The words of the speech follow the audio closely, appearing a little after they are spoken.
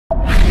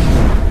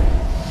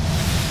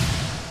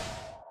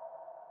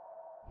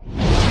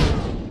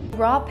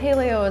raw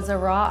paleo is a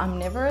raw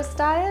omnivorous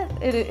diet.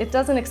 It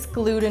doesn't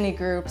exclude any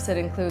groups. It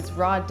includes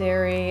raw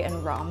dairy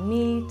and raw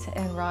meat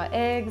and raw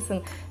eggs,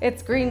 and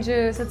it's green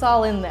juice, it's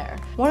all in there.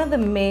 One of the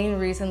main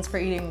reasons for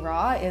eating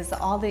raw is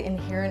all the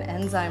inherent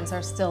enzymes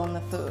are still in the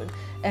food.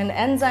 And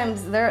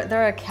enzymes,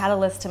 they're a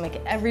catalyst to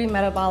make every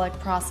metabolic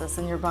process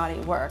in your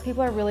body work.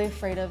 People are really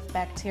afraid of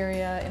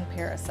bacteria and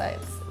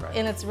parasites. Right.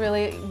 And it's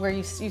really where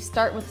you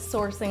start with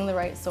sourcing the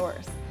right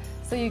source.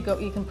 So you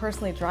can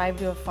personally drive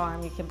to a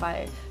farm, you can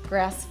buy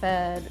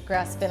grass-fed,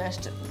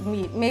 grass-finished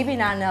meat. Maybe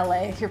not in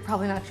LA, you're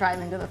probably not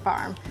driving to the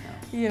farm,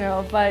 you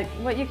know, but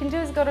what you can do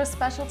is go to a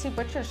specialty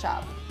butcher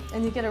shop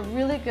and you get a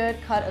really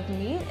good cut of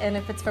meat, and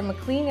if it's from a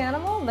clean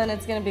animal, then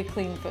it's gonna be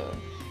clean food.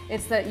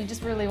 It's that you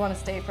just really want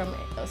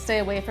to stay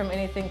away from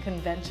anything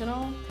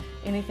conventional,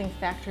 anything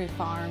factory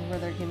farmed where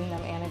they're giving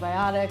them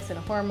antibiotics and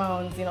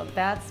hormones, you know,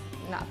 that's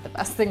not the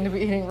best thing to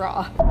be eating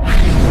raw.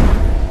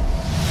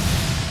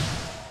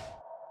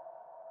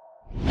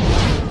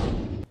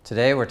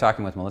 Today we're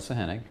talking with Melissa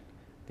Henig,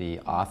 the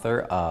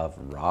author of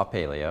Raw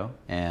Paleo,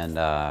 and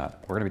we're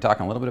going to be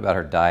talking a little bit about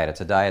her diet.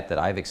 It's a diet that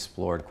I've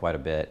explored quite a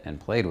bit and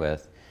played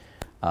with,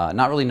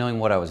 not really knowing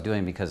what I was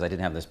doing because I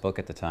didn't have this book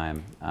at the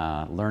time,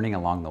 learning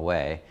along the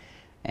way.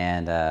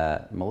 And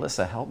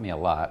Melissa helped me a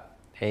lot.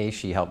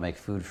 She helped make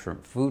food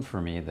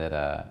for me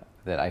that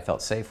I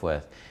felt safe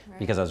with, right,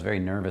 because I was very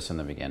nervous in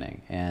the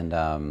beginning. And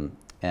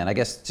I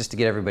guess just to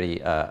get everybody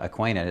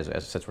acquainted,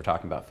 since we're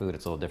talking about food,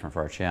 it's a little different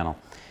for our channel.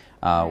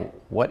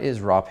 What is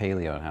raw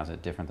paleo and how is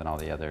it different than all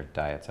the other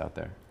diets out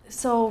there?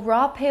 So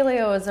raw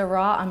paleo is a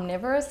raw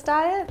omnivorous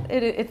diet.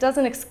 It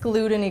doesn't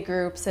exclude any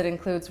groups. It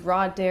includes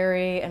raw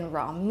dairy and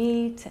raw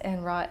meat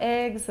and raw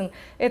eggs, and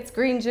it's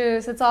green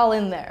juice, it's all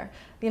in there.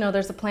 You know,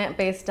 there's a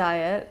plant-based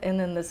diet, and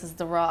then this is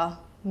the raw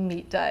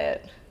meat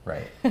diet.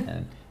 Right,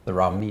 and the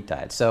raw meat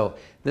diet. So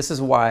this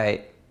is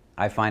why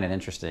I find it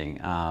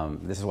interesting.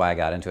 This is why I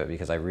got into it,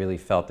 because I really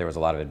felt there was a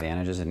lot of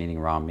advantages in eating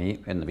raw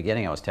meat. In the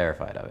beginning, I was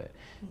terrified of it.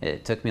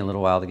 It took me a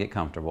little while to get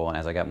comfortable, and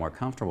as I got more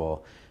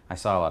comfortable, I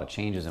saw a lot of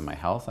changes in my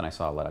health, and I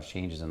saw a lot of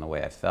changes in the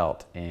way I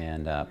felt,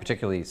 and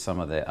particularly some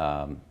of the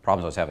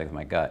problems I was having with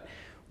my gut.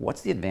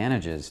 What's the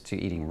advantages to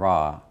eating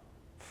raw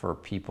for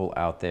people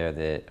out there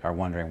that are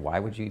wondering, why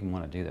would you even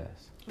want to do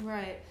this?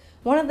 Right.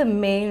 One of the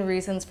main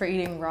reasons for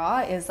eating raw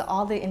is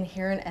all the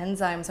inherent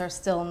enzymes are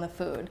still in the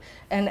food.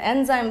 And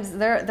enzymes,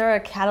 they're a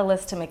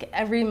catalyst to make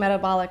every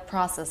metabolic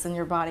process in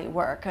your body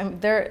work.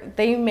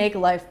 They make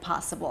life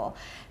possible.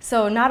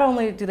 So not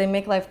only do they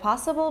make life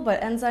possible, but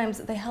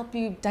enzymes, they help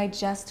you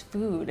digest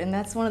food. And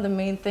that's one of the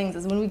main things,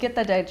 is when we get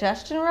the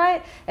digestion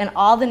right and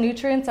all the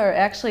nutrients are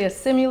actually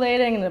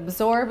assimilating and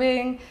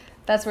absorbing,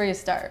 that's where you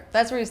start.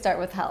 That's where you start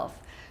with health.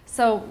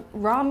 So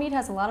raw meat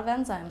has a lot of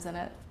enzymes in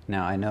it.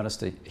 Now, I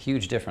noticed a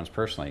huge difference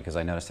personally, because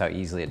I noticed how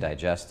easily it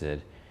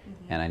digested,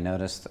 and I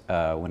noticed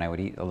when I would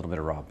eat a little bit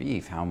of raw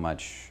beef, how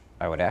much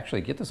I would actually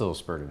get this little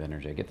spurt of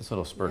energy, I get this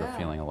little spurt of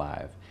feeling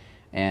alive.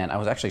 And I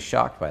was actually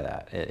shocked by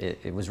that.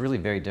 It was really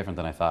very different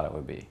than I thought it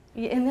would be.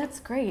 Yeah, and that's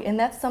great, and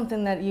that's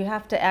something that you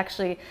have to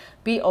actually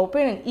be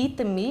open and eat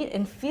the meat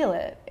and feel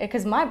it.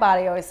 Because my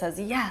body always says,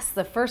 yes,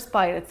 the first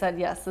bite it said,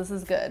 yes, this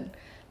is good.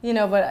 You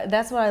know, but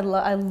that's what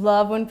I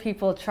love when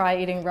people try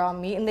eating raw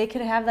meat and they could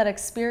have that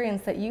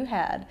experience that you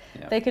had.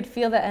 Yep. They could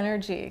feel the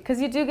energy,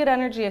 because you do get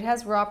energy. It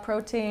has raw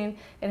protein,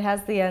 it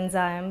has the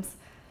enzymes,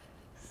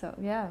 so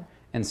yeah.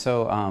 And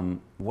so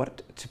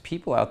what to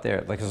people out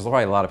there, like there's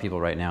probably a lot of people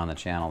right now on the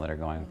channel that are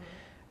going,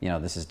 you know,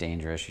 this is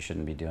dangerous, you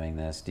shouldn't be doing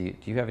this. Do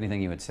you have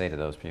anything you would say to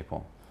those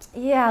people?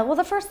 Yeah, well,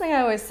 the first thing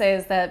I always say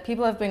is that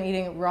people have been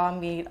eating raw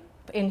meat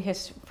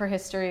for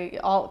history,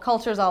 all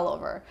cultures all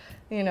over,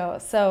 you know.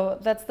 So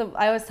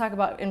I always talk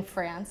about in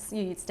France,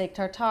 you eat steak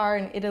tartare.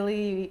 In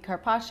Italy, you eat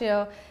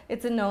carpaccio.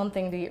 It's a known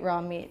thing to eat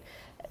raw meat.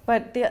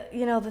 But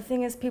the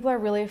thing is, people are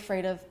really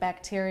afraid of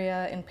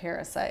bacteria and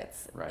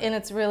parasites, right, and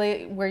it's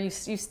really where you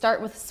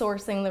start with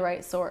sourcing the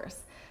right source.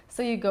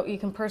 So you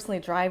can personally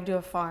drive to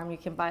a farm, you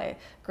can buy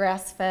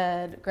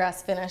grass-fed,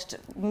 grass-finished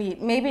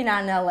meat. Maybe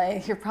not in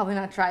LA, you're probably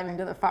not driving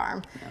to the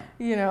farm,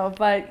 you know,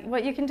 but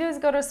what you can do is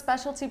go to a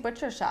specialty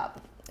butcher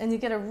shop and you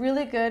get a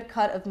really good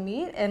cut of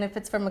meat, and if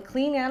it's from a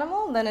clean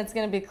animal, then it's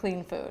gonna be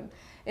clean food.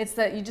 It's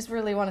that you just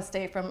really want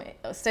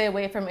to stay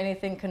away from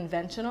anything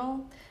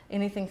conventional,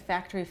 anything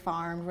factory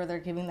farmed where they're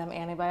giving them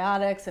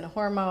antibiotics and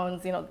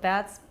hormones, you know,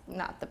 that's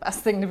not the best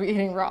thing to be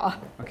eating raw.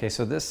 Okay,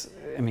 so this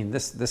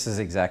is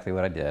exactly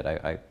what I did.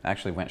 I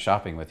actually went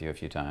shopping with you a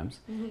few times,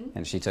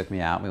 and she took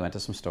me out, we went to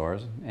some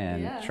stores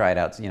and tried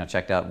out, you know,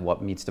 checked out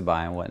what meats to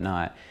buy and what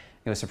not.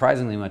 It was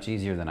surprisingly much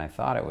easier than I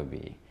thought it would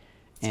be.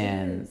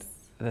 And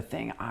the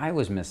thing I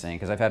was missing,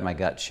 because I've had my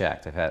gut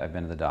checked, I've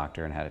been to the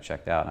doctor and had it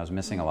checked out, and I was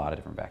missing a lot of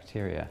different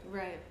bacteria.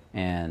 Right.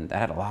 And that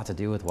had a lot to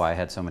do with why I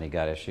had so many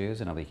gut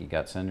issues and a leaky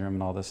gut syndrome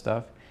and all this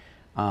stuff.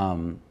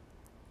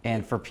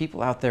 And for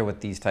people out there with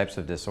these types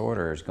of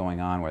disorders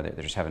going on, where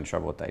they're just having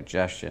trouble with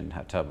digestion,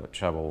 have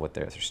trouble with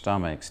their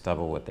stomachs,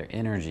 trouble with their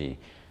energy,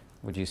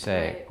 what would you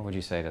say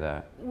to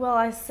that? Well,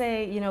 I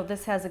say, you know,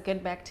 this has a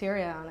good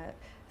bacteria on it.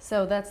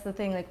 So that's the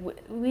thing, like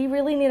we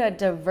really need a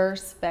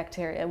diverse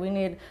bacteria. We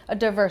need a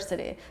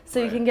diversity.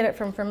 So you can get it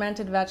from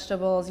fermented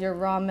vegetables, your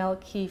raw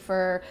milk,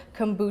 kefir,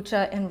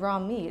 kombucha, and raw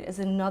meat is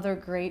another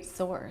great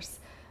source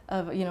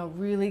of, you know,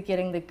 really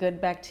getting the good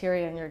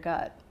bacteria in your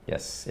gut.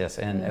 Yes, yes,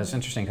 and it was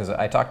interesting because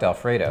I talked to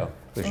Alfredo,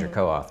 who's your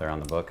co-author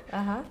on the book,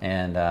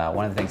 and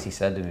one of the things he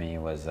said to me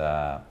was,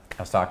 I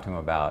was talking to him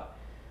about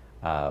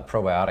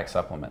probiotic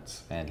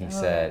supplements, and he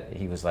said,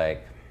 he was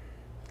like,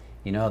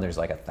 you know, there's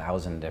like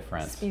 1,000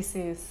 different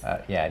species.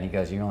 Yeah, and he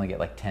goes, you only get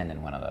like 10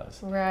 in one of those.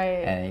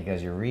 Right. And he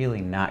goes, you're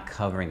really not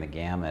covering the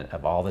gamut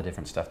of all the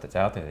different stuff that's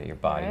out there that your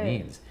body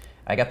needs.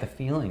 I got the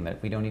feeling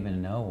that we don't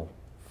even know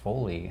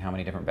fully how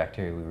many different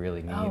bacteria we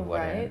really need,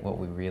 what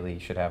we really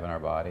should have in our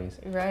bodies.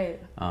 Right.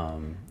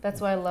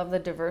 That's why I love the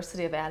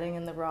diversity of adding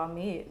in the raw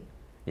meat.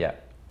 Yeah.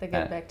 The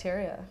good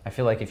bacteria. I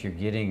feel like if you're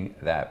getting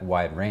that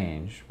wide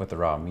range with the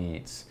raw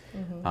meats,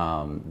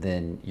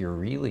 then you're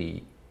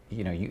really,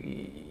 you know,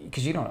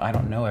 because I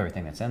don't know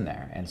everything that's in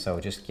there, and so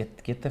just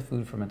get the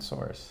food from its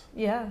source.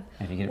 Yeah. And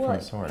if you get it from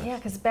its source. Yeah,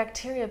 because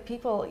bacteria,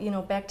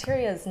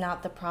 bacteria is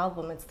not the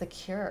problem; it's the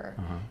cure.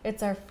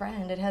 It's our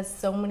friend. It has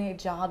so many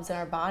jobs in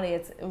our body.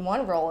 It's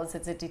one role is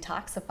it's a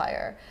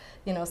detoxifier.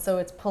 You know, so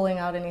it's pulling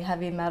out any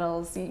heavy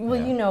metals. Well,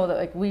 you know that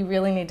like we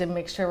really need to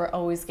make sure we're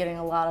always getting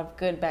a lot of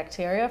good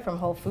bacteria from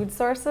whole food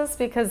sources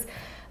because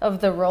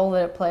of the role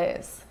that it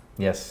plays.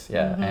 Yes,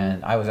 yeah,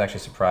 and I was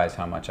actually surprised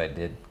how much I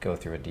did go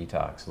through a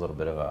detox, a little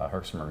bit of a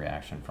Herxheimer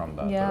reaction from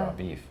the raw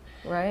beef.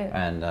 Right.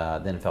 And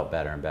then it felt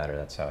better and better,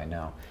 that's how I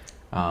know.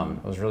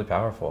 It was really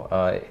powerful.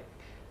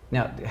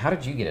 Now, how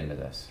did you get into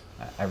this?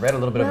 I read a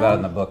little bit about it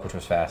in the book, which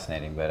was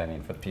fascinating, but I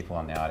mean, for the people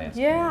in the audience,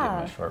 can you give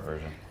me a short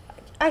version?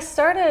 I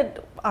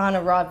started on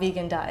a raw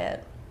vegan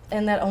diet,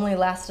 and that only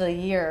lasted a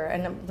year.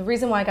 And the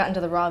reason why I got into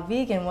the raw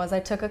vegan was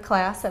I took a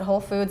class at Whole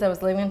Foods. I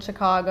was living in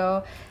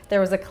Chicago. There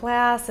was a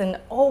class, and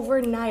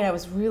overnight I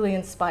was really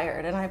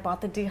inspired. And I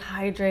bought the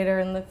dehydrator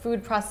and the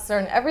food processor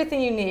and everything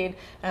you need.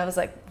 And I was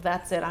like,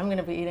 that's it, I'm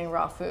gonna be eating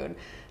raw food.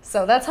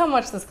 So that's how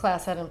much this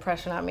class had an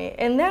impression on me.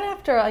 And then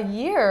after a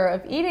year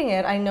of eating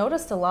it, I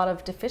noticed a lot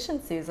of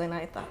deficiencies, and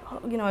I thought,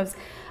 oh, you know,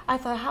 I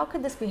thought, how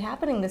could this be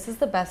happening? This is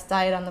the best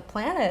diet on the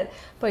planet.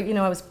 But you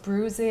know, I was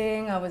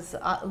bruising, I was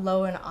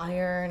low in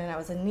iron, and I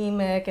was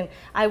anemic, and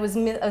I was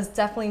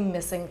definitely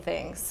missing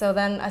things. So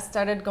then I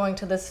started going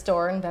to this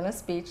store in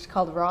Venice Beach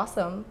called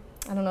Rawsome.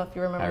 I don't know if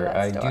you remember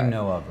that store. I do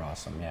know of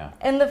Rawsome, yeah.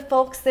 And the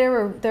folks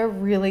there they're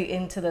really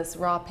into this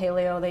raw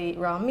paleo. They eat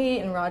raw meat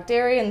and raw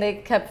dairy, and they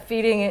kept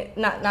feeding it,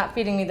 not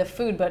feeding me the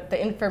food, but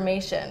the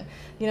information.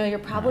 You know, you're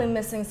probably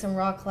missing some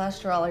raw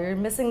cholesterol, or you're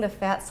missing the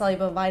fat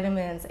soluble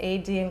vitamins, A,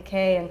 D, and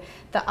K, and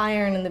the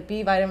iron and the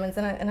B vitamins,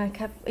 and I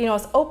kept, you know, I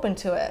was open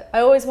to it. I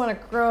always want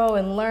to grow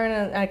and learn,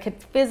 and I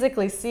could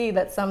physically see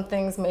that some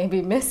things may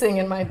be missing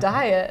in my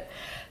diet.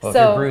 Well, if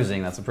you're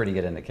bruising, that's a pretty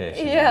good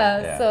indication.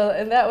 Yeah, so,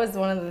 and that was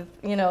one of the,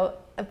 you know,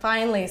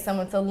 finally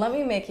someone said, let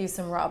me make you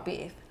some raw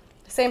beef.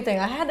 Same thing,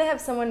 I had to have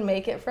someone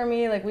make it for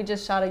me. Like, we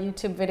just shot a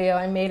YouTube video,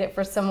 I made it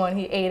for someone,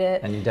 he ate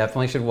it. And you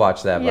definitely should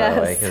watch that, by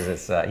the way, because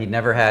it's, he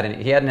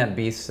hadn't had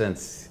beef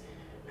since,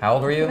 how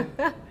old were you?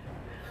 I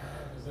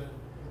was in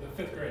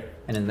the 5th grade.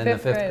 And then the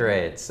fifth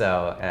grade,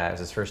 so it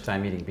was his first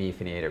time eating beef,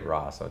 and he ate it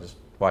raw, so just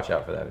watch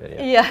out for that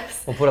video.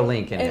 Yes. We'll put a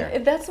link in here.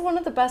 That's one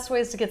of the best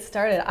ways to get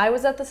started. I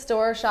was at the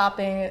store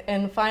shopping,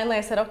 and finally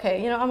I said,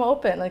 okay, you know, I'm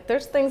open. Like,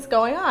 there's things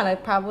going on. I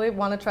probably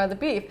want to try the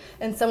beef.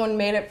 And someone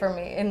made it for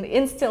me. And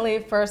instantly,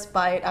 first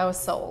bite, I was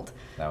sold.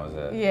 That was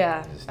it.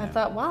 Yeah. I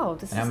thought, wow,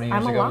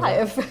 I'm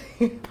alive.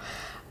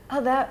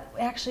 That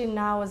actually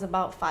now is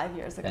about 5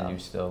 years ago. And you're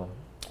still...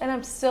 And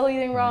I'm still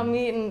eating raw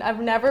meat, and I've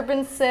never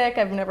been sick.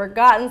 I've never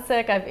gotten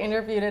sick. I've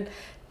interviewed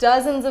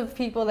dozens of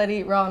people that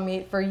eat raw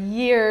meat for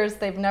years.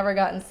 They've never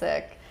gotten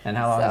sick. And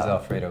how long has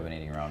Alfredo been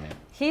eating raw meat?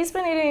 He's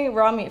been eating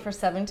raw meat for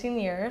 17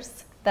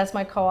 years. That's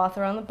my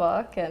co-author on the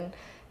book, and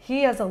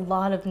he has a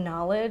lot of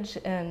knowledge,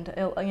 and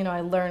you know,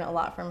 I learn a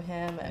lot from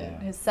him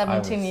and his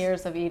 17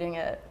 years of eating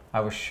it. I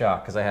was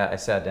shocked because I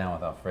sat down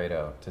with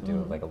Alfredo to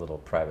do like a little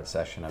private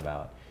session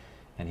about,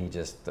 and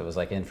it was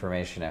like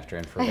information after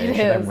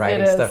information. I'm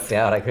writing stuff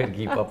down. I couldn't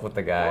keep up with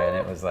the guy, and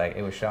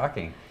it was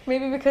shocking.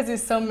 Maybe because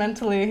he's so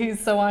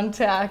on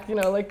tack, you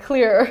know, like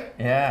clear.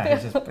 Yeah,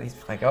 he's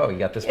like, oh, you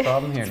got this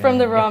problem here. It's from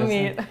the raw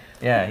meat.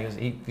 Yeah, he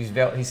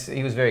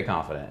was very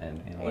confident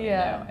in what he knew,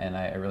 and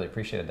I really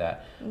appreciated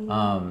that.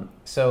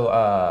 So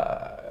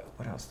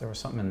what else? There was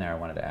something in there I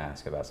wanted to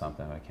ask about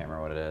something. I can't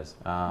remember what it is.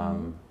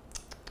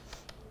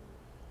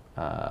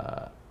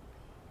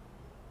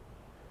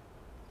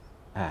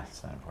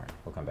 It's not important.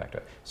 We'll come back to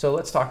it. So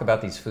let's talk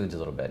about these foods a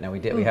little bit. Now we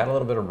had a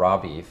little bit of raw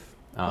beef.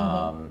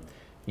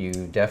 You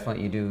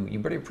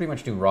pretty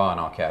much do raw in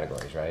all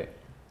categories, right?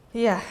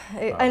 Yeah,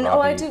 and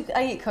raw I beef. do.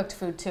 I eat cooked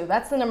food too.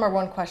 That's the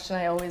 #1 question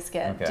I always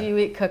get. Okay. Do you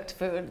eat cooked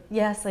food?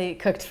 Yes, I eat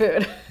cooked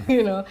food.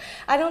 You know,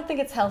 I don't think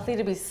it's healthy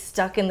to be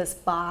stuck in this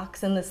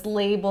box and this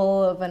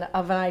label of an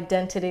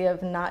identity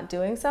of not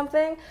doing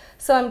something.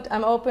 So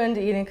I'm open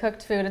to eating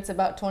cooked food. It's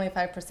about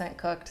 25%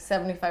 cooked,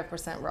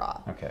 75% raw.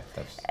 Okay,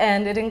 that's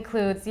And it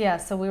includes, yeah,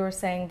 so we were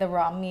saying the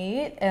raw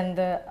meat and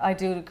I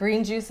do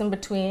green juice in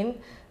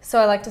between. So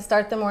I like to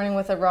start the morning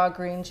with a raw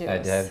green juice.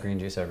 I have green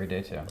juice every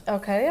day too.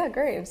 Okay, yeah,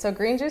 great. So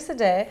green juice a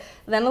day,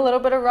 then a little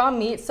bit of raw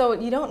meat. So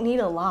you don't need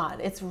a lot.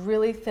 It's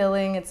really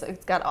filling. It's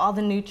got all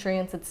the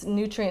nutrients. It's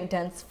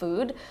nutrient-dense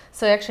food.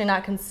 So you're actually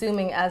not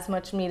consuming as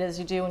much meat as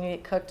you do when you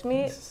eat cooked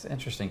meat. It's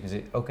interesting because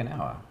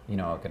Okinawa, you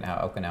know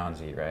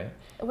Okinawans eat, right?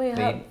 Wait,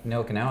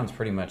 Okinawans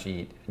pretty much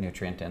eat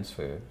nutrient-dense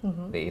food.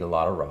 Mm-hmm. They eat a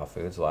lot of raw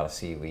foods, a lot of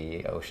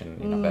seaweed,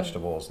 ocean,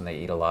 vegetables, and they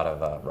eat a lot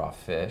of raw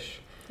fish.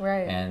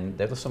 Right. And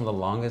they're some of the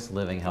longest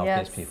living,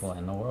 healthiest Yes. people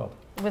in the world.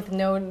 With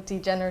no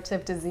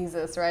degenerative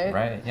diseases, right?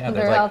 Right, yeah.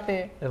 They're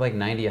healthy. They're like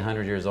 90,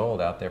 100 years old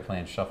out there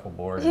playing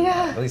shuffleboard.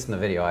 Yeah. At least in the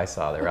video I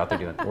saw, they were out there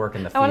doing work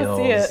in the I fields.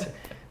 wanna see it.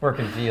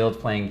 Working fields,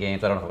 playing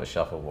games. I don't know if it was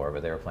shuffleboard,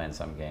 but they were playing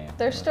some game.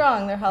 They're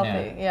strong. They're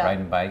healthy. Yeah.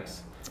 Riding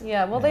bikes.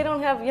 Yeah, well, they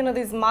don't have,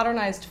 these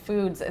modernized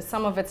foods.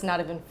 Some of it's not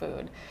even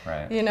food.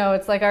 Right.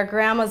 It's like our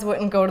grandmas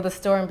wouldn't go to the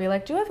store and be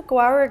like, do you have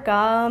guar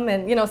gum?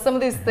 And, some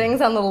of these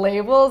things on the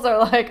labels are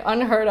like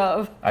unheard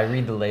of. I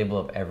read the label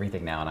of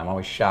everything now, and I'm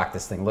always shocked.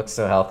 This thing looks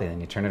so healthy, and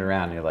then you turn it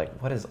around, and you're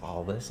like, what is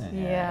all this in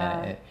here?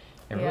 Yeah. And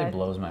it really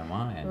blows my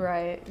mind.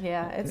 Right,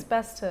 yeah. It's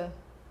best to...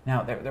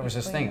 Now, there was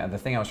this thing, the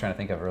thing I was trying to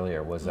think of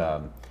earlier was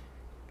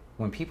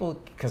when people,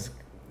 because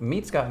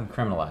meat's gotten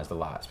criminalized a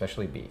lot,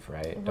 especially beef,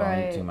 right? Don't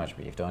eat too much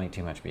beef, don't eat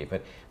too much beef.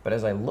 But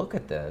as I look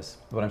at this,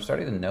 what I'm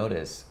starting to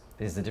notice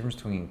is the difference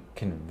between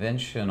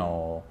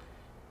conventional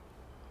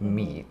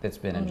meat that's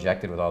been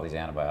injected with all these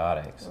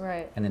antibiotics,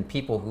 and then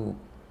people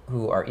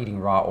who are eating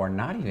raw or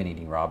not even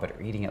eating raw, but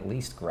are eating at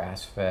least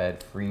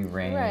grass-fed,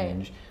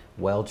 free-range,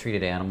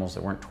 well-treated animals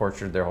that weren't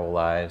tortured their whole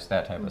lives,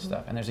 that type of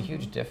stuff. And there's a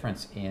huge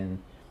difference in,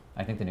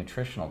 I think, the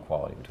nutritional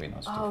quality between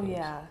those two foods.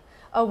 Yeah.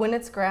 Oh, when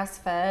it's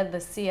grass-fed, the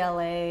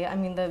CLA,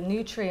 the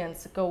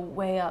nutrients go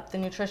way up. The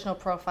nutritional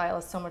profile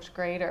is so much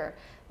greater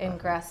in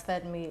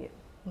grass-fed meat.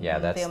 Yeah,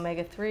 that's the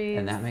omega-3s.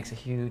 And that makes a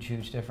huge,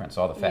 huge difference,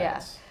 all the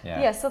fats.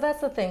 Yeah, so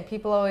that's the thing.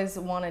 People always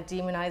want to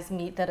demonize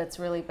meat that it's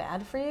really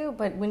bad for you,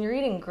 but when you're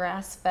eating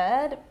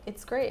grass-fed,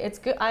 it's great. It's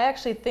good. I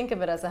actually think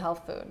of it as a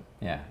health food.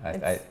 Yeah,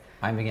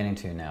 I'm beginning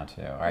to now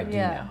too, or I do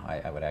now.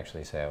 I would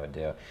actually say I would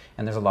do.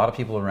 And there's a lot of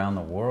people around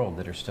the world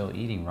that are still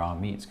eating raw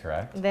meats,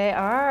 correct? They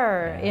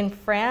are. Yeah. In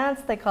France,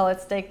 they call it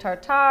steak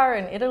tartare.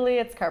 In Italy,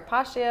 it's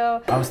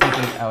carpaccio. I was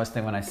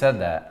thinking when I said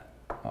that,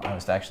 I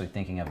was actually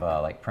thinking of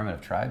like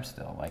primitive tribes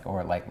still,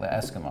 or like the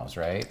Eskimos,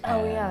 right?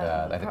 Oh, and,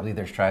 yeah. I believe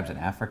there's tribes in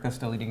Africa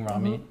still eating raw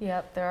meat.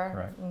 Yep, there are.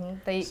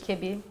 Correct. They eat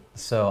kibbeh.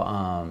 So,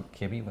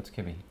 kibbeh, what's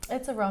kibbeh?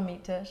 It's a raw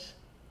meat dish.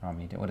 Raw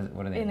meat, what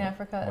are they? In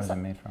Africa. What is it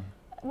made from?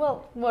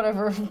 Well,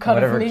 whatever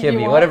kind of meat you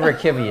want. Whatever a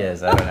kibbeh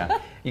is, I don't know.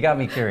 You got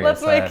me curious.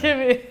 Let's make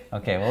kibbeh.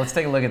 Okay, well, let's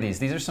take a look at these.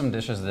 These are some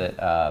dishes that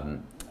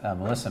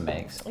Melissa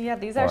makes. Yeah,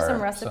 these are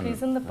some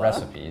recipes in the book.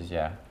 Recipes,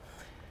 yeah.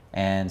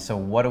 And so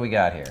what do we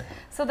got here?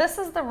 So this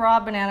is the raw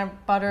banana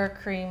butter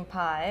cream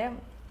pie.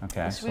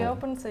 Okay. Should we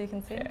open so you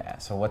can see? Yeah,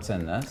 so what's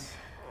in this?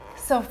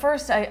 So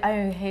first,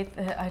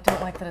 I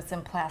don't like that it's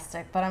in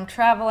plastic, but I'm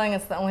traveling.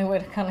 It's the only way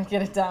to kind of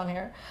get it down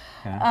here.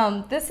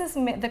 Okay.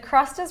 The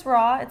crust is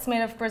raw. It's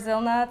made of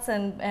Brazil nuts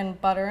and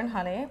butter and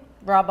honey,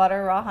 raw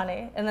butter, raw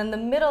honey. And then the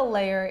middle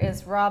layer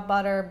is raw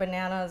butter,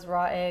 bananas,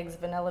 raw eggs,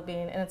 vanilla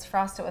bean, and it's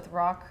frosted with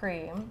raw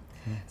cream.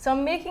 So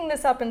I'm making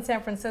this up in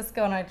San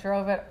Francisco, and I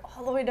drove it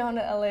all the way down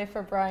to LA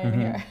for Brian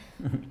here.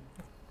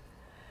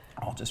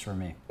 All just for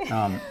me.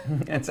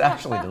 It's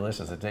actually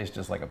delicious. It tastes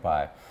just like a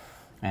pie.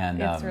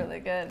 And it's really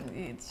good.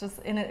 It's just,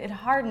 and it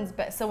hardens.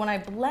 So when I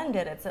blend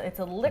it, it's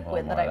a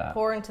liquid that I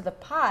pour into the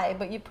pie,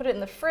 but you put it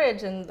in the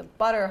fridge and the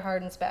butter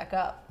hardens back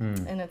up,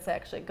 and it's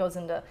actually goes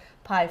into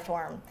pie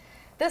form.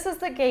 This is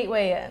the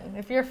gateway in.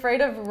 If you're afraid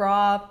of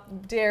raw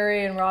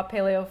dairy and raw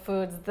paleo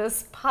foods,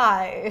 this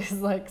pie is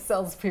like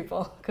sells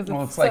people because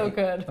it's so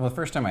good. Well, the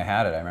first time I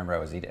had it, I remember I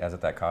was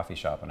at that coffee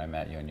shop and I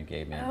met you and you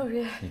gave me. Oh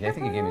yeah. I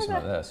think you gave me some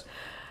of this,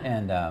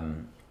 and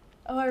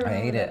I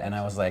ate it and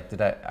I was like,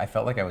 I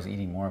felt like I was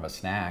eating more of a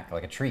snack,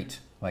 like a treat,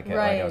 like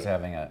I was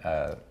having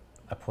a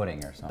pudding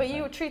or something. But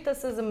you treat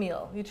this as a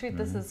meal. You treat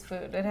this as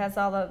food. It has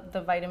all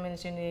the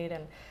vitamins you need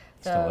and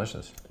it's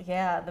delicious.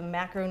 Yeah, the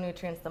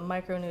macronutrients, the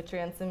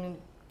micronutrients. I mean,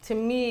 to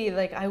me,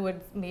 like I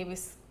would maybe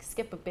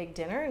skip a big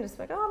dinner and just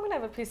be like, oh, I'm gonna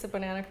have a piece of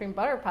banana cream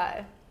butter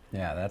pie.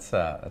 Yeah, that's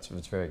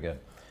very good.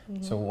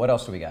 So what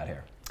else do we got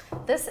here?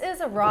 This is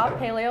a raw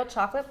paleo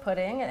chocolate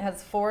pudding. It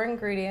has 4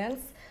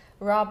 ingredients: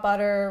 raw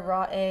butter,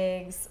 raw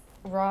eggs,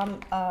 raw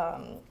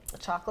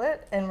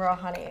chocolate, and raw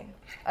honey.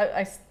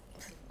 I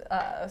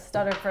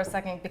stuttered for a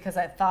second because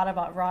I thought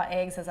about raw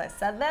eggs as I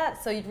said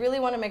that. So you really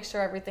want to make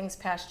sure everything's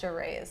pasture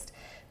raised.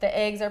 The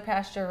eggs are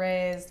pasture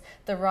raised,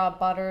 the raw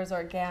butter is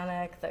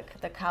organic,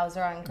 the cows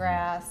are on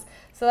grass.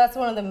 So that's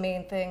one of the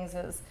main things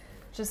is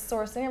just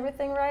sourcing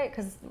everything right,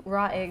 because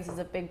raw eggs is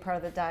a big part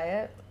of the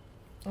diet.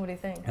 What do you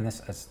think? And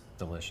it's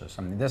delicious.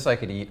 I mean, this I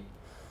could eat.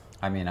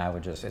 I mean, I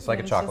would just, it's like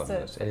a chocolate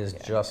mousse. It is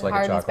just like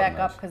a chocolate hardens back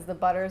mousse. up because the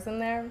butter's in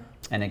there.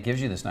 And it gives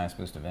you this nice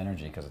boost of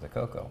energy because of the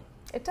cocoa.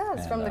 It does,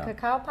 And, from the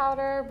cacao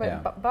powder, but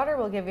yeah. butter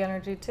will give you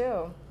energy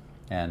too.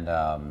 And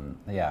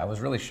yeah, I was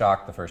really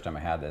shocked the first time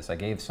I had this. I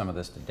gave some of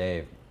this to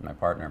Dave, my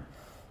partner,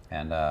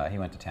 and he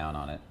went to town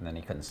on it, and then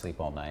he couldn't sleep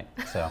all night.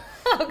 So,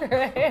 oh,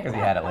 great. Because he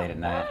had it late at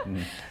night.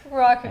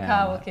 Raw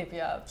cacao will keep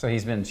you up. So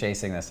he's been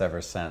chasing this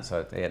ever since.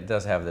 So it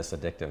does have this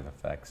addictive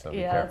effect. So be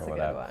careful with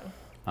that. That's a good one.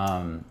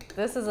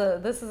 This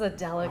is a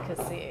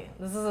delicacy.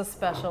 This is a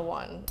special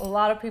one. A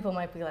lot of people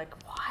might be like,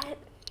 "What?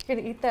 You're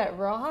gonna eat that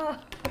raw?"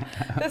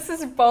 This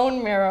is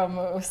bone marrow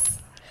mousse.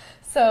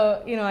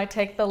 So I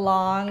take the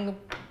long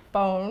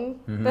bone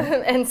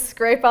and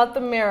scrape out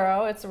the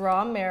marrow. It's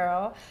raw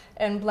marrow,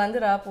 and blend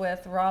it up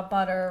with raw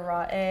butter,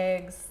 raw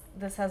eggs.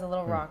 This has a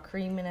little raw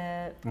cream in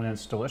it. And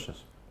it's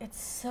delicious.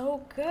 It's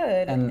so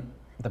good. And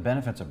the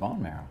benefits of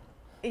bone marrow.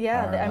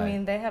 Yeah, I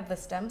mean, they have the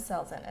stem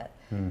cells in it.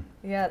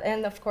 Yeah,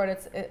 and of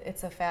course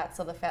it's a fat,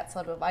 so the fat's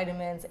filled with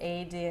vitamins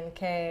A, D, and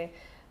K.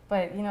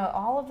 But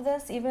all of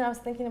this, even I was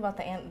thinking about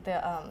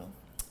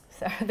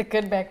the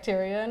good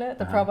bacteria in it,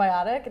 the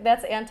probiotic.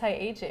 That's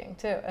anti-aging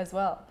too, as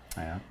well.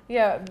 Yeah.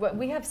 Yeah,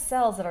 we have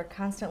cells that are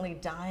constantly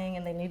dying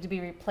and they need to be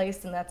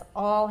replaced, and that's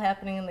all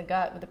happening in the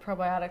gut. But the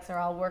probiotics are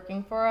all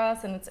working for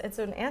us, and it's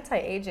an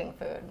anti-aging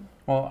food.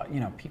 Well,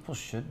 people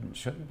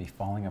shouldn't be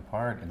falling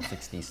apart at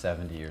 60,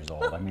 70 years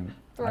old. I mean,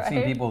 Right. I've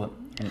seen people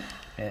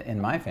in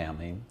my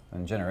family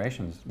and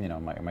generations,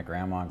 my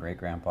grandma and great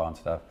grandpa and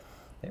stuff,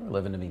 they were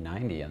living to be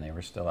 90 and they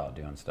were still out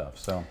doing stuff.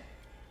 So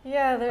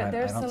yeah, I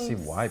don't see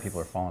why people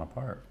are falling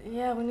apart.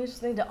 Yeah, we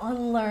just need to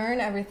unlearn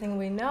everything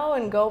we know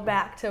and go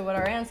back to what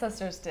our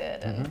ancestors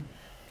did. And,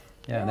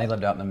 Yeah, and they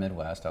lived out in the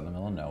Midwest, out in the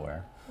middle of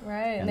nowhere.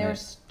 Right, and they were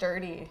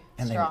sturdy,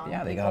 strong.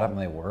 They got up and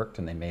they worked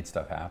and they made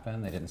stuff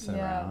happen. They didn't sit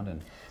around.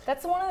 And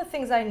that's one of the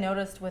things I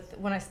noticed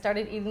when I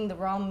started eating the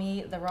raw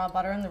meat, the raw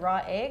butter, and the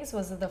raw eggs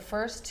was the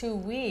first 2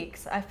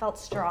 weeks I felt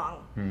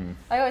strong.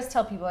 I always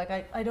tell people, like,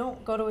 I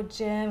don't go to a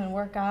gym and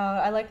work out.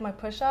 I like my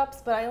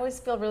push-ups, but I always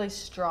feel really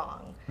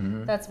strong.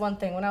 That's one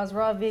thing. When I was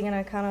raw vegan,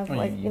 I kind of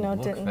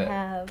didn't fit.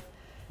 have.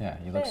 Yeah,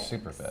 you look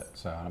super fit.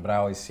 So, but I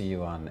always see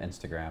you on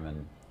Instagram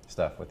and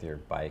stuff with your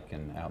bike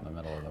and out in the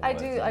middle of the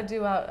woods.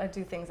 I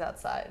do things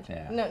outside.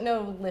 Yeah.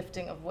 No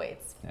lifting of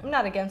weights. Yeah. I'm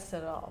not against it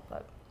at all,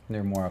 but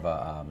you're more of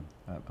a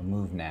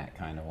move nat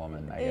kind of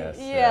woman, I guess.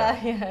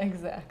 Yeah,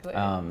 exactly.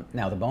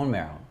 Now the bone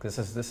marrow, this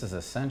is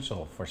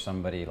essential for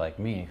somebody like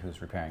me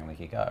who's repairing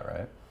leaky gut,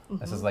 right?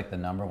 This is like the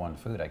 #1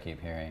 food I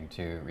keep hearing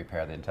to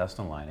repair the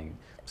intestinal lining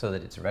so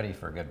that it's ready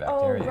for good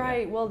bacteria. Oh,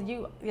 right.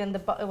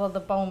 Again. Well, the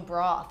bone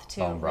broth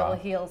too really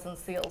heals and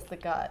seals the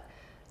gut.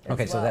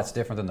 Okay, so that's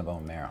different than the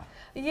bone marrow.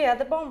 Yeah,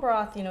 the bone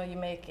broth, you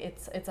make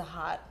it's a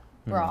hot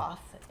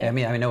broth. I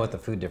mean, I know what the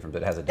food different,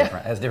 but it has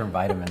different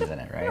vitamins in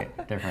it, right?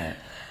 Different.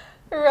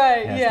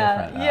 Right.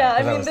 Yeah.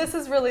 I mean, this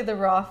is really the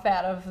raw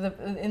fat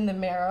in the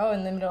marrow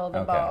in the middle of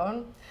the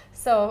bone.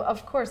 So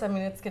of course, I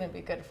mean, it's going to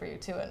be good for you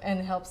too, and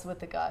it helps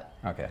with the gut.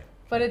 Okay.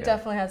 But it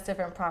definitely has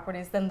different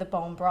properties than the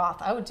bone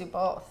broth. I would do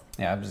both.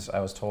 Yeah, I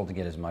was told to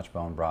get as much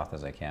bone broth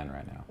as I can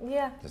right now.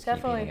 Yeah, just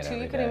definitely.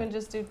 You can even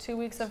just do 2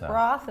 weeks of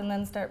broth and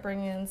then start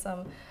bringing in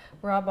some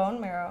raw bone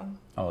marrow.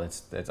 Oh,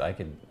 I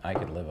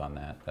could live on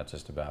that. That's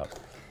just about.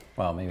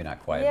 Well, maybe not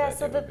quite. Yeah, but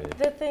so it would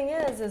be. the thing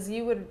is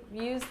you would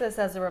use this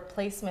as a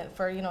replacement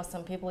for,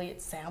 some people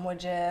eat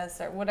sandwiches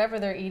or whatever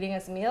they're eating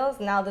as meals.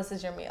 Now this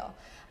is your meal.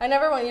 I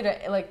never want you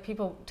to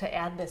people to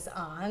add this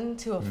on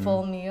to a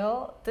full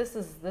meal. This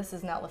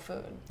is now the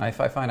food. I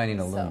find I need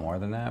a little more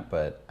than that,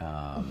 but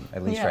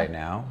at least right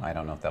now, I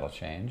don't know if that'll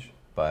change.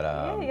 But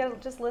you gotta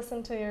just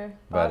listen to your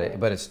body.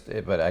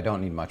 But I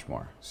don't need much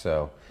more.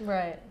 So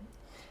right,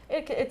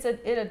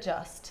 it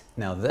adjusts.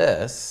 Now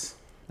this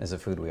is a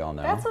food we all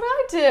know. That's what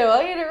I do.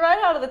 I eat it right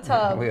out of the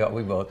tub.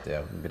 we both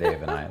do,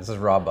 Dave and I. This is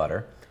raw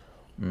butter.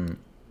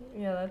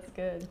 Yeah, that's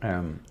good.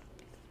 A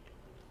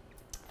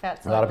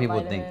lot of people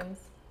would think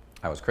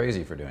I was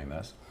crazy for doing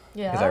this.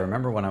 Yeah. Because I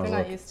remember when I was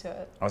not used to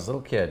it. I was a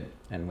little kid,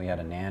 and we had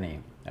a nanny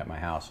at my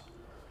house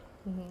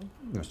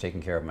who was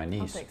taking care of my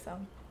niece. I'll take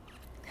some.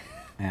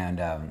 And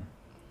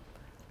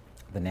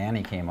the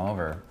nanny came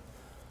over,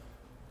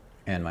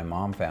 and my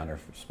mom found her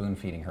spoon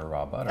feeding her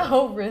raw butter.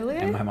 Oh, really?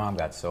 And my mom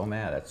got so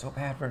mad. That's so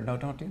bad for her. No,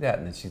 don't do that.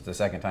 And then the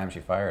second time she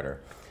fired her.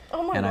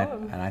 Oh my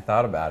God. And I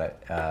thought about it,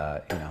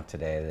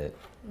 today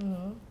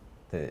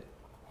that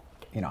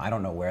I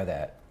don't know where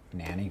that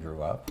nanny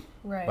grew up.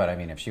 Right. But I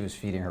mean, if she was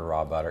feeding her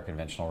raw butter,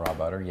 conventional raw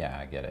butter, yeah,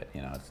 I get it.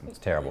 It's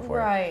terrible for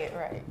you.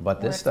 Right.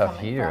 But this stuff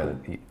here,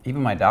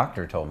 even my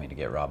doctor told me to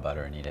get raw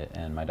butter and eat it.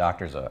 And my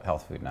doctor's a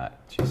health food nut.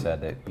 She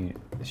said that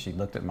she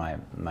looked at my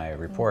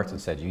reports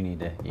and said, you need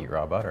to eat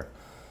raw butter.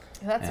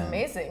 That's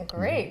amazing.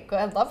 Great.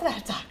 I love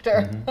that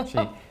doctor.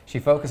 She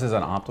focuses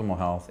on optimal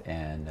health,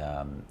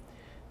 and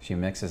she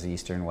mixes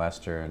Eastern,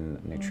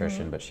 Western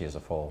nutrition, but she is a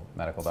full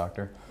medical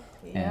doctor.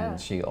 and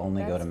she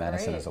only go to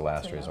medicine as a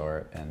last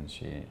resort, and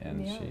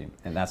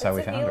that's how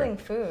we found her. It's a healing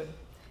food.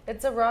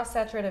 It's a raw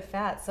saturated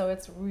fat, so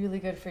it's really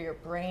good for your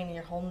brain and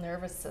your whole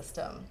nervous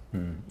system.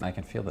 I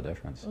can feel the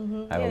difference.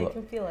 Yeah, you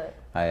can feel it.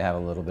 I have a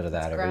little bit of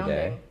that every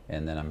day,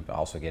 and then I'm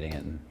also getting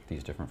it in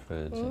these different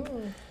foods.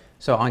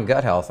 So on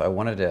gut health, I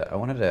wanted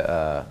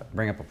to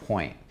bring up a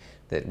point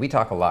that we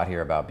talk a lot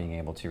here about being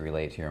able to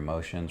relate to your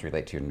emotions,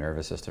 relate to your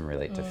nervous system,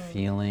 relate to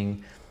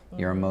feeling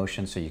your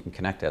emotions, so you can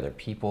connect to other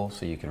people,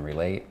 so you can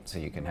relate, so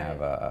you can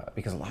have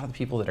because a lot of the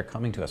people that are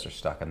coming to us are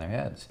stuck in their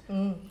heads.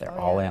 They're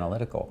all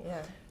analytical.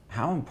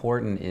 How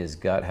important is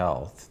gut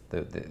health,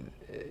 having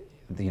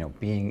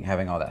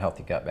all that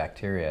healthy gut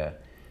bacteria,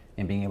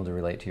 and being able to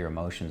relate to your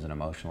emotions and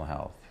emotional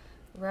health?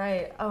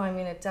 Right. Oh, I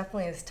mean, it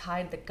definitely is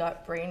tied. The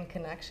gut-brain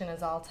connection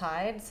is all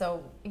tied.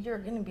 So you're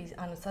going to be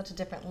on such a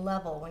different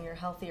level when you're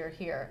healthier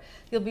here.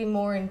 You'll be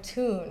more in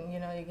tune. You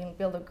know, you can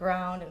be able to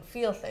ground and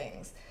feel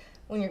things.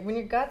 When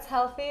your gut's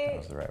healthy. That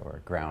was the right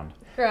word. Ground.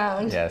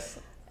 Ground. Yes.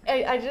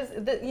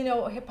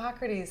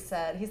 Hippocrates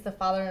said, he's the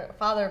father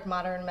of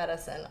modern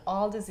medicine,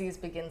 all disease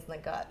begins in the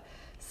gut.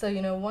 So,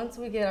 once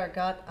we get our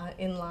gut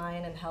in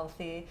line and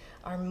healthy,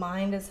 our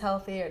mind is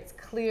healthy, it's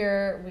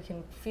clear, we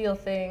can feel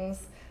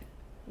things.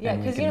 Yeah,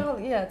 because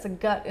it's a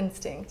gut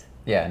instinct.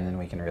 Yeah, and then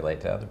we can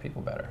relate to other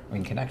people better. We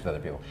can connect with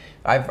other people.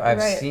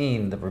 I've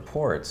seen the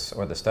reports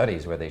or the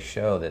studies where they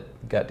show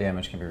that gut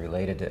damage can be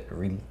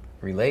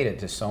related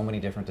to so many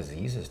different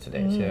diseases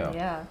today too.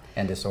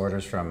 And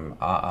disorders from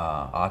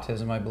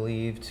autism, I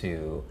believe,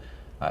 to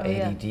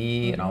ADD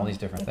and all these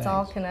different things. It's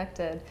all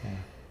connected.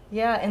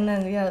 Yeah, and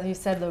then you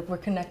said that we're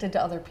connected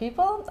to other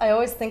people. I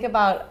always think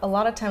about, a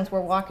lot of times we're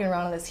walking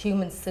around in this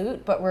human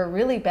suit, but we're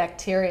really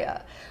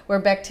bacteria. We're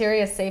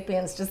bacteria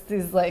sapiens, just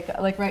these like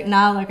right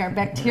now, like our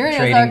bacteria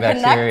are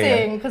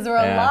connecting because we're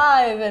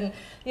alive, and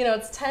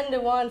it's 10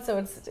 to 1, so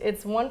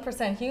it's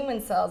 1%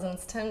 human cells, and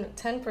it's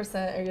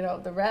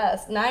 10%, the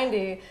rest,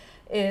 90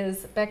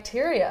 is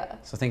bacteria.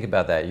 So think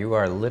about that. You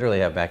literally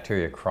have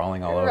bacteria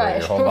crawling all over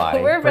your whole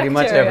body. We're pretty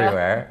much bacteria.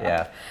 Everywhere.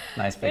 Yeah,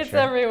 nice picture. It's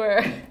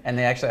everywhere. And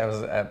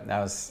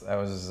I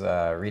was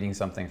reading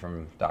something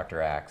from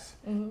Dr. Axe,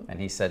 and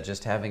he said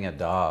just having a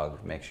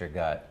dog makes your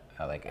gut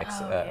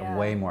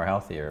way more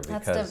healthier,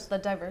 because that's the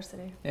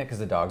diversity. Yeah, because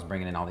the dog's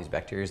bringing in all these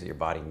bacteria that your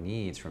body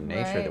needs from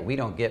nature that we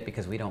don't get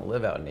because we don't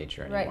live out in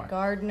nature anymore. Right,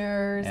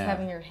 gardeners,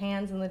 having your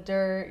hands in the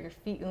dirt, your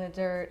feet in the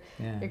dirt,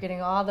 you're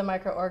getting all the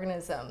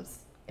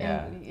microorganisms.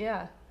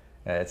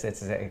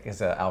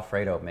 It's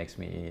Alfredo makes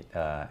me eat,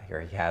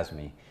 he has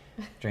me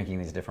drinking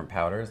these different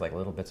powders, like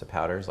little bits of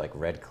powders, like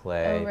red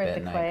clay,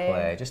 bentonite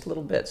clay, just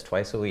little bits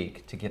twice a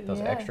week to get those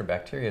extra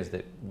bacteria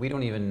that we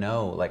don't even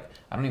know. Like,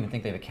 I don't even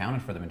think they've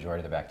accounted for the majority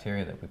of the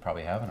bacteria that we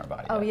probably have in our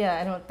body. Oh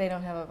yet. They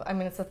don't have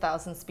it's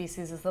 1,000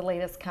 species is the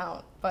latest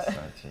count, but. So,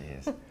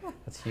 jeez,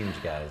 that's huge,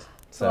 guys.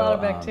 It's a lot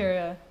of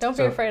bacteria. Don't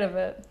be afraid of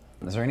it.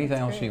 Is there anything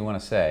else you want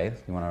to say?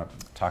 You want to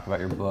talk about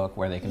your book,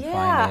 where they can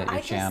find it,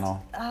 your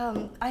channel?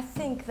 I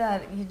think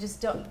that I just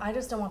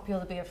don't want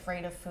people to be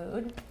afraid of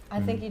food. I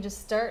think you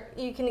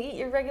can eat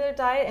your regular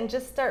diet and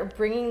just start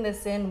bringing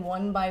this in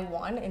one by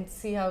one and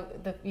see how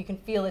you can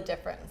feel the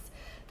difference.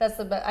 That's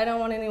the best. I don't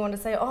want anyone to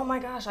say, oh my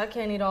gosh, I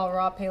can't eat all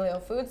raw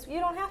paleo foods. You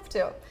don't have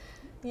to.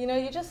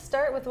 You just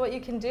start with what you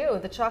can do.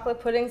 The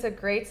chocolate pudding's a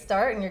great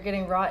start, and you're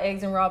getting raw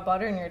eggs and raw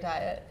butter in your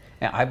diet.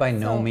 Yeah, I by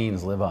no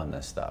means live on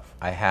this stuff.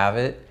 I have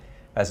it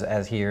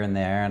as here and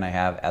there, and I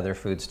have other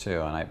foods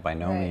too, and I by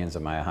no means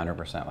am I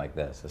 100% like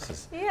this. This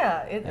is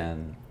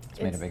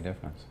it's made a big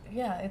difference.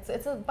 Yeah,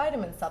 it's a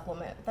vitamin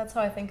supplement. That's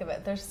how I think of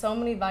it. There's so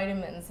many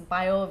vitamins,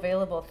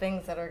 bioavailable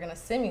things that are going to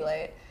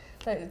stimulate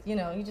that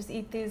you just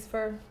eat these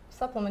for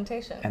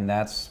supplementation. And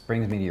that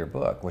brings me to your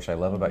book, which I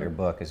love about your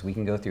book, is we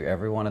can go through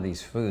every one of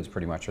these foods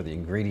pretty much, or the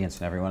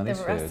ingredients in every one of these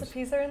foods. The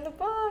recipes are in the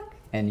book.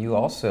 And you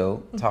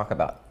also talk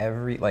about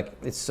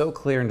it's so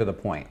clear and to the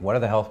point. What are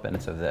the health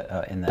benefits in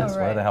this?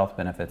 What are the health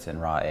benefits in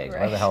raw eggs?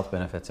 What are the health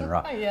benefits in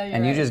raw?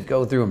 And you just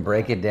go through and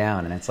break it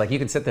down, and it's like you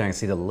can sit there and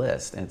see the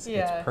list. And it's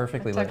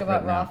perfectly talk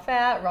about raw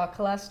fat, raw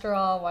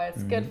cholesterol, why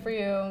it's good for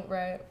you,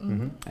 right?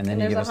 And then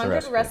you give us the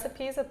there's 100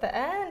 recipes at the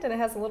end, and it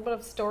has a little bit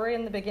of story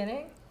in the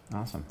beginning.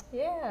 Awesome.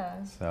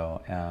 Yeah.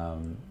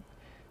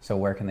 So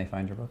where can they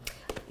find your book?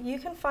 You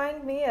can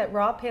find me at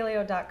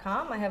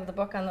rawpaleo.com. I have the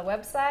book on the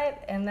website,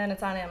 and then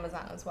it's on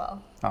Amazon as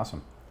well.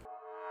 Awesome.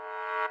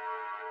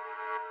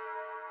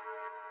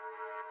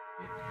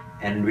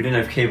 And we didn't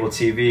have cable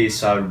TV,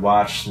 so I would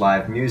watch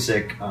live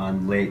music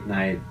on late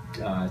night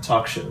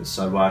talk shows.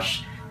 So I'd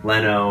watch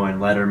Leno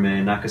and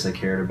Letterman, not because I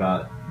cared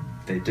about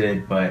what they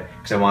did, but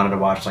because I wanted to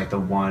watch like the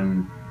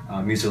one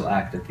musical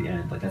act at the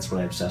end. Like that's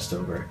what I obsessed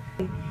over.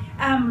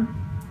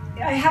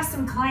 I have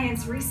some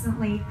clients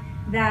recently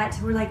that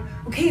were like,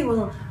 okay,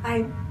 well,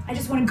 I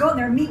just want to go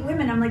there and meet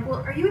women. I'm like, well,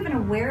 are you even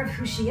aware of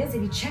who she is?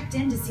 Have you checked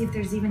in to see if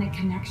there's even a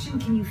connection?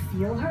 Can you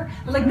feel her?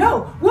 They're like,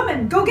 no,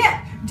 woman, go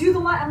do the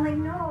lot. I'm like,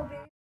 no, babe.